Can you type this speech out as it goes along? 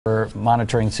We're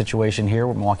monitoring the situation here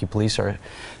where Milwaukee police are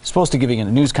supposed to be giving a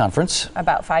news conference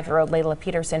about 5-year-old Layla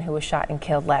Peterson, who was shot and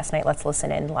killed last night. Let's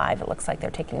listen in live. It looks like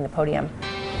they're taking the podium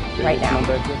right now. Come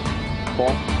back here. Paul,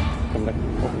 come back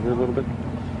over here a little bit.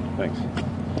 Thanks.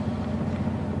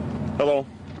 Hello.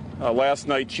 Last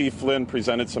night, Chief Flynn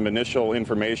presented some initial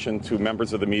information to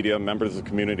members of the media, members of the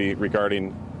community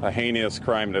regarding a heinous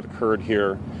crime that occurred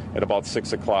here at about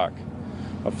 6 o'clock.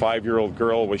 A 5-year-old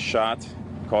girl was shot,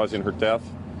 causing her death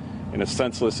in a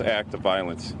senseless act of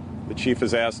violence. The chief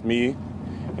has asked me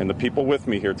and the people with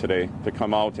me here today to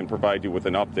come out and provide you with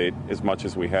an update as much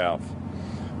as we have.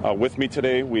 With me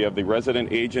today, we have the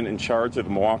resident agent in charge of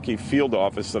the Milwaukee field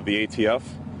office of the ATF,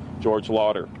 George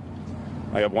Lauder.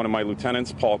 I have one of my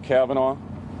lieutenants, Paul Cavanaugh,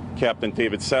 Captain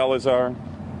David Salazar,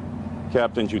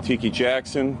 Captain Jutiki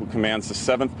Jackson, who commands the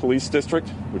 7th Police District,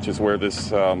 which is where this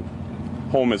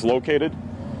home is located,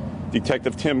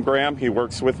 Detective Tim Graham, he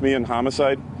works with me in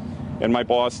homicide, and my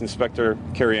boss, Inspector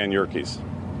Carrie Ann Yerkes.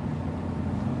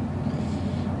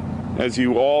 As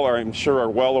you all are, I'm sure, are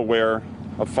well aware,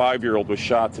 a 5-year-old was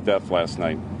shot to death last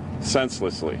night,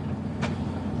 senselessly.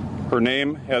 Her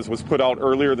name, as was put out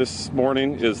earlier this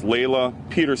morning, is Layla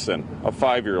Peterson, a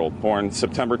 5-year-old born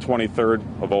September 23rd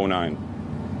of '09.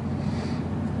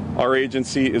 Our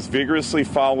agency is vigorously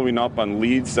following up on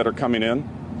leads that are coming in.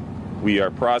 We are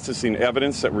processing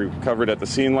evidence that we recovered at the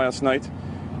scene last night,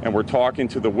 and we're talking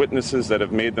to the witnesses that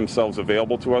have made themselves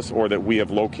available to us or that we have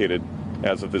located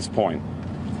as of this point.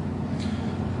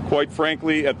 Quite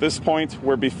frankly, at this point,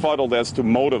 we're befuddled as to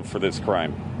motive for this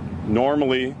crime.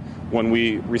 Normally, when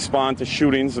we respond to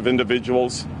shootings of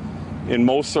individuals, in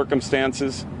most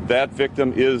circumstances, that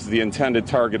victim is the intended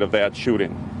target of that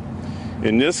shooting.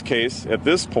 In this case, at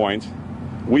this point,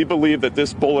 we believe that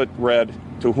this bullet read,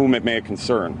 "To whom it may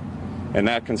concern." And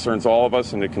that concerns all of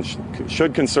us, and it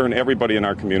should concern everybody in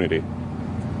our community.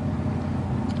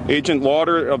 Agent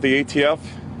Lauder of the ATF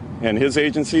and his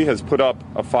agency has put up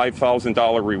a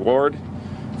 $5,000 reward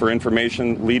for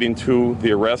information leading to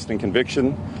the arrest and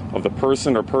conviction of the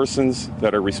person or persons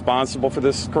that are responsible for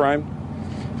this crime.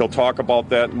 He'll talk about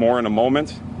that more in a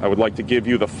moment. I would like to give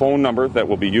you the phone number that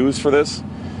will be used for this.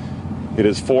 It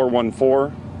is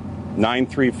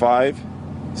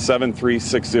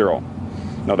 414-935-7360.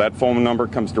 Now, that phone number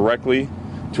comes directly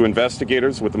to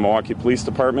investigators with the Milwaukee Police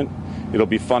Department. It'll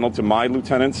be funneled to my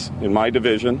lieutenants in my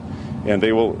division, and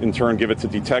they will in turn give it to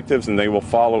detectives, and they will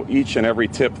follow each and every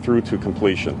tip through to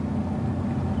completion.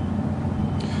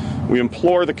 We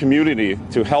implore the community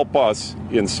to help us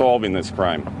in solving this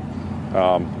crime.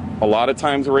 A lot of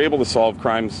times we're able to solve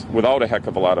crimes without a heck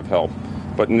of a lot of help,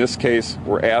 but in this case,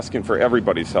 we're asking for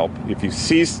everybody's help. If you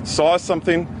saw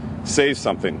something, say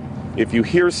something. If you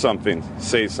hear something,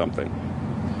 say something.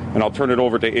 And I'll turn it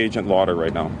over to Agent Lauder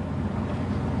right now.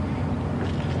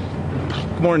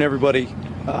 Good morning, everybody.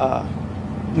 The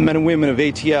men and women of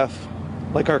ATF,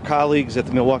 like our colleagues at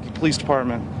the Milwaukee Police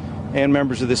Department and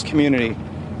members of this community,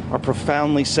 are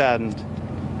profoundly saddened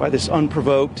by this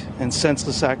unprovoked and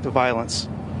senseless act of violence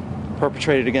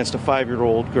perpetrated against a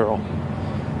 5-year-old girl.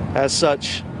 As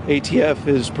such, ATF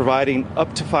is providing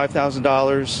up to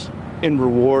 $5,000 in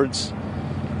rewards,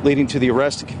 leading to the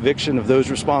arrest and conviction of those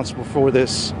responsible for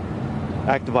this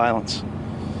act of violence.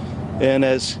 And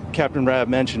as Captain Rabb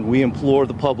mentioned, we implore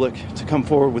the public to come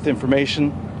forward with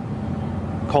information.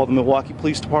 Call the Milwaukee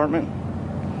Police Department,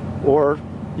 or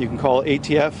you can call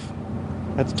ATF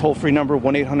at the toll-free number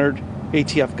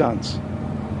 1-800-ATF-GUNS.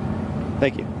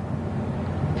 Thank you.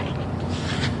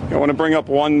 I want to bring up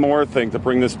one more thing to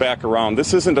bring this back around.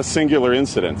 This isn't a singular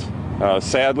incident.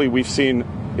 Sadly, we've seen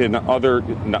in other,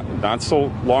 not so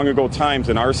long ago times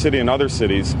in our city and other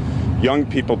cities, young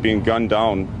people being gunned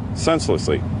down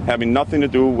senselessly, having nothing to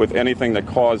do with anything that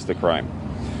caused the crime.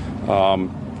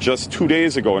 Just 2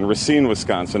 days ago in Racine,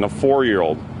 Wisconsin, a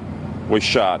 4-year-old was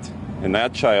shot, and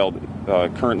that child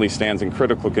currently stands in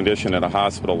critical condition at a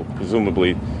hospital,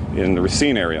 presumably in the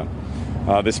Racine area.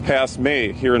 This past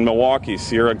May, here in Milwaukee,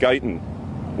 Sierra Guyton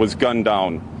was gunned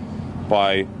down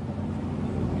by,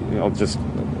 just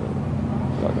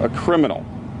a criminal.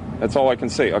 That's all I can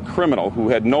say. A criminal who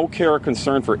had no care or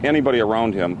concern for anybody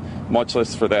around him, much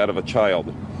less for that of a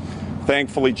child.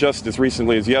 Thankfully, just as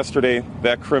recently as yesterday,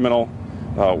 that criminal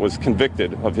was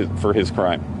convicted for his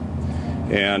crime.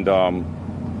 And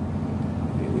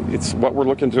it's what we're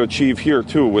looking to achieve here,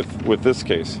 too, with this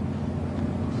case.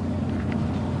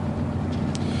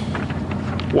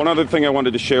 One other thing I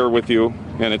wanted to share with you,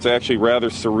 and it's actually rather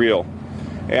surreal.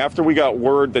 After we got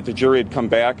word that the jury had come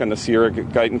back on the Sierra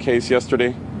Guyton case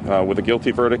yesterday with a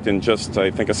guilty verdict in just, I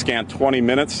think, a scant 20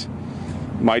 minutes,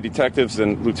 my detectives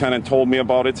and lieutenant told me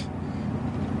about it.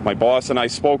 My boss and I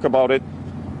spoke about it,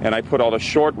 and I put out a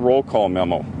short roll call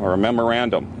memo, or a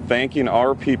memorandum, thanking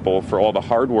our people for all the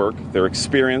hard work, their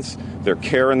experience, their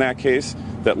care in that case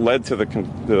that led to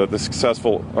the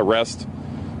successful arrest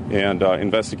and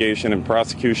investigation and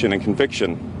prosecution and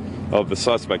conviction of the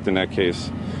suspect in that case.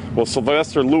 Well,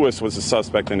 Sylvester Lewis was the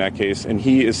suspect in that case, and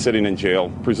he is sitting in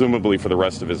jail, presumably for the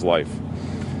rest of his life.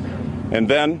 And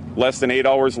then, less than 8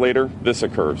 hours later, this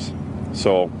occurs.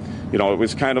 So, you know, it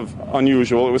was kind of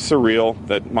unusual, it was surreal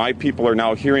that my people are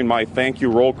now hearing my thank you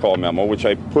roll call memo, which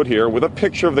I put here with a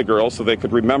picture of the girl so they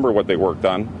could remember what they worked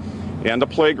on, and the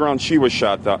playground she was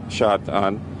shot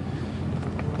on,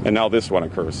 and now this one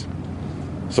occurs.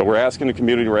 So we're asking the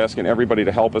community, we're asking everybody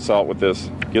to help us out with this,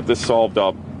 get this solved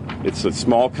up. It's a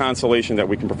small consolation that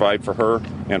we can provide for her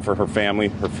and for her family,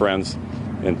 her friends,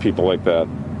 and people like that.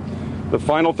 The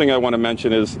final thing I want to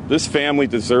mention is this family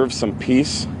deserves some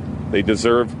peace. They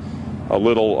deserve a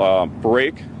little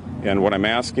break, and what I'm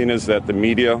asking is that the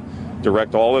media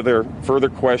direct all of their further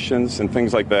questions and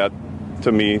things like that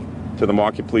to me, to the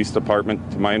Milwaukee Police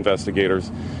Department, to my investigators,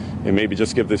 and maybe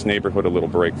just give this neighborhood a little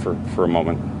break for a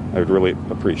moment. I would really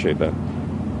appreciate that.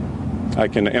 I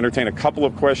can entertain a couple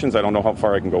of questions. I don't know how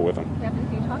far I can go with them. Captain,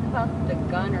 can you talk about the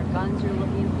gun or guns you're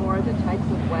looking for, the types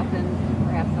of weapons?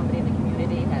 Perhaps somebody in the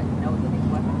community knows of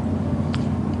these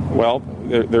weapons. Well,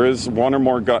 there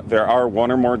are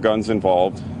one or more guns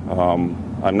involved.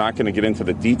 I'm not going to get into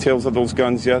the details of those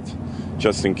guns yet,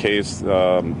 just in case you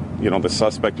know, the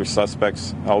suspect or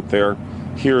suspects out there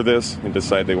hear this and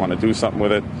decide they want to do something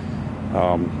with it.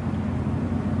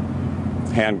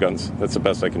 Handguns. That's the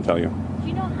best I can tell you. Do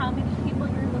you know how many people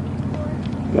you're looking for?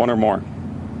 One or more.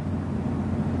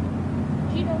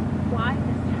 Do you know why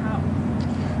this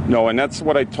house? No, and that's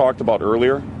what I talked about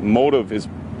earlier. Motive is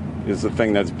the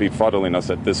thing that's befuddling us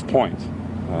at this point.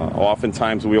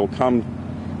 Oftentimes we'll come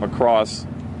across,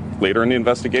 later in the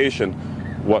investigation,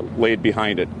 what laid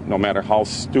behind it, no matter how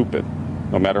stupid,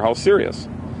 no matter how serious.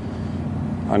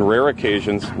 On rare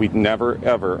occasions, we never,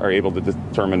 ever are able to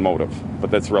determine motive, but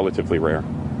that's relatively rare.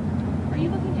 Are you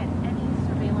looking at any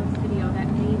surveillance video that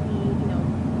may be, you know,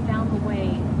 down the way,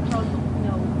 you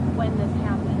know, when this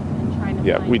happened and trying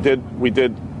to find... we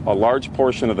did a large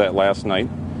portion of that last night.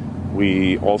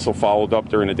 We also followed up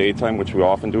during the daytime, which we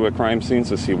often do at crime scenes,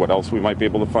 to see what else we might be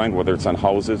able to find, whether it's on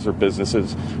houses or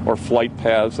businesses or flight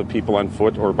paths of people on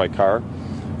foot or by car.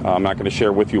 I'm not going to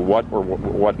share with you what or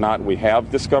what not we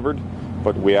have discovered,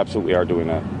 but we absolutely are doing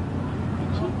that.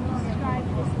 Could you describe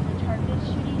this as a targeted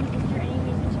shooting? Is there any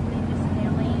reason to believe this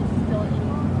family is still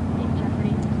in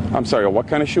jeopardy? I'm sorry, what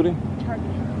kind of shooting?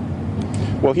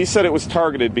 Targeted. Well, he said it was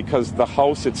targeted because the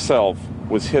house itself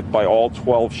was hit by all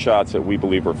 12 shots that we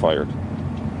believe were fired.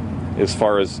 As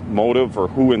far as motive or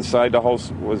who inside the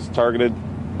house was targeted,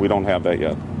 we don't have that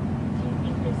yet. Do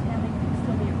you think this family could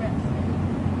still be at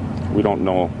risk? We don't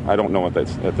know. I don't know at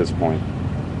this point.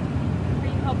 Are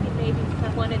you hoping maybe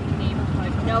someone in the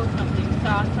neighborhood knows something,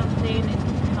 saw something, and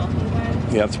can help you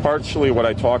guys? Yeah, it's partially what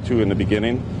I talked to in the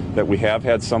beginning, that we have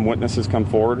had some witnesses come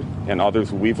forward and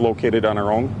others we've located on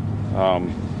our own.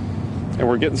 And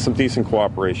we're getting some decent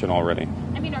cooperation already.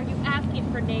 I mean, are you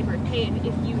asking for neighbors, hey,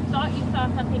 if you thought you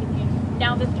saw something, if you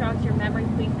now this jogs your memory,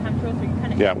 please come to us, or you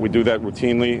kind of... Yeah, we do that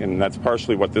routinely, and that's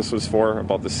partially what this was for,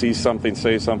 about to see something,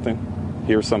 say something,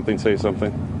 hear something, say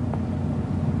something.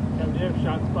 Do you have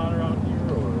ShotSpotter out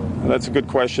here, or...? That's a good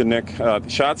question, Nick.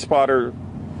 ShotSpotter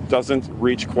doesn't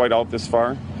reach quite out this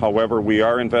far. However, we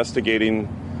are investigating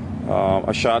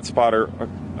a ShotSpotter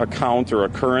account or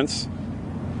occurrence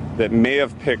that may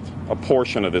have picked a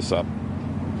portion of this up.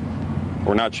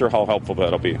 We're not sure how helpful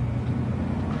that'll be. Okay,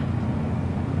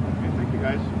 thank you,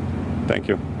 guys. Thank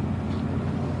you.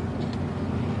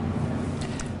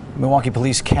 Milwaukee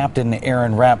Police Captain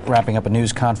Aaron Rapp wrapping up a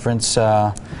news conference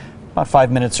about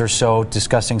 5 minutes or so,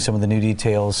 discussing some of the new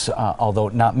details, although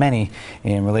not many,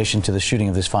 in relation to the shooting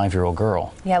of this 5-year-old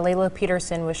girl. Yeah, Layla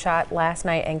Peterson was shot last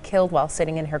night and killed while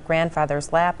sitting in her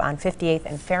grandfather's lap on 58th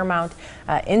and Fairmount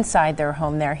inside their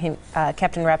home there.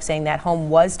 Captain Rapp saying that home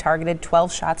was targeted.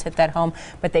 12 shots hit that home,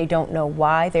 but they don't know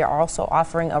why. They are also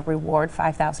offering a reward,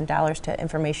 $5,000, to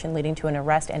information leading to an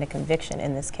arrest and a conviction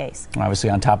in this case. Obviously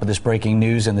on top of this breaking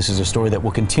news, and this is a story that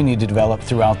will continue to develop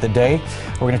throughout the day.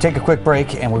 We're going to take a quick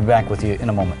break, and we'll be back with you in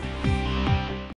a moment.